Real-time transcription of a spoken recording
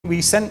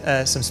we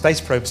sent some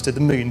space probes to the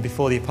moon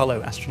before the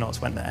Apollo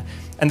astronauts went there,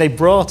 and they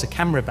brought a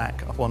camera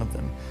back of one of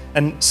them,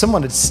 and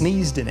someone had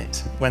sneezed in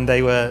it when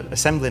they were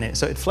assembling it.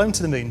 So it had flown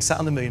to the moon, sat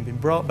on the moon, been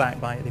brought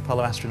back by the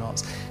Apollo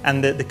astronauts,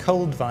 and the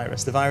cold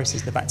virus, the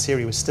viruses, the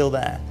bacteria was still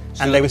there,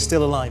 and they were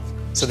still alive.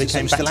 So they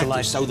came back to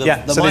life. So they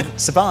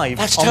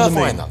survived. That's on the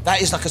terrifying, moon. though.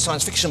 That is like a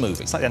science fiction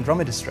movie. It's like the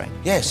Andromeda strain.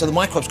 Yeah, so the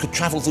microbes could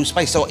travel through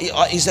space. So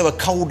is there a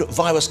cold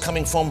virus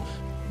coming from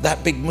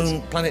that big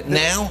moon planet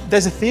now?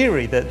 There's a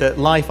theory that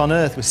life on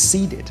Earth was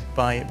seeded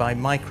by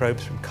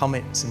microbes from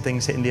comets and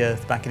things hitting the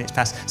Earth back in its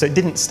past. So it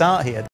didn't start here.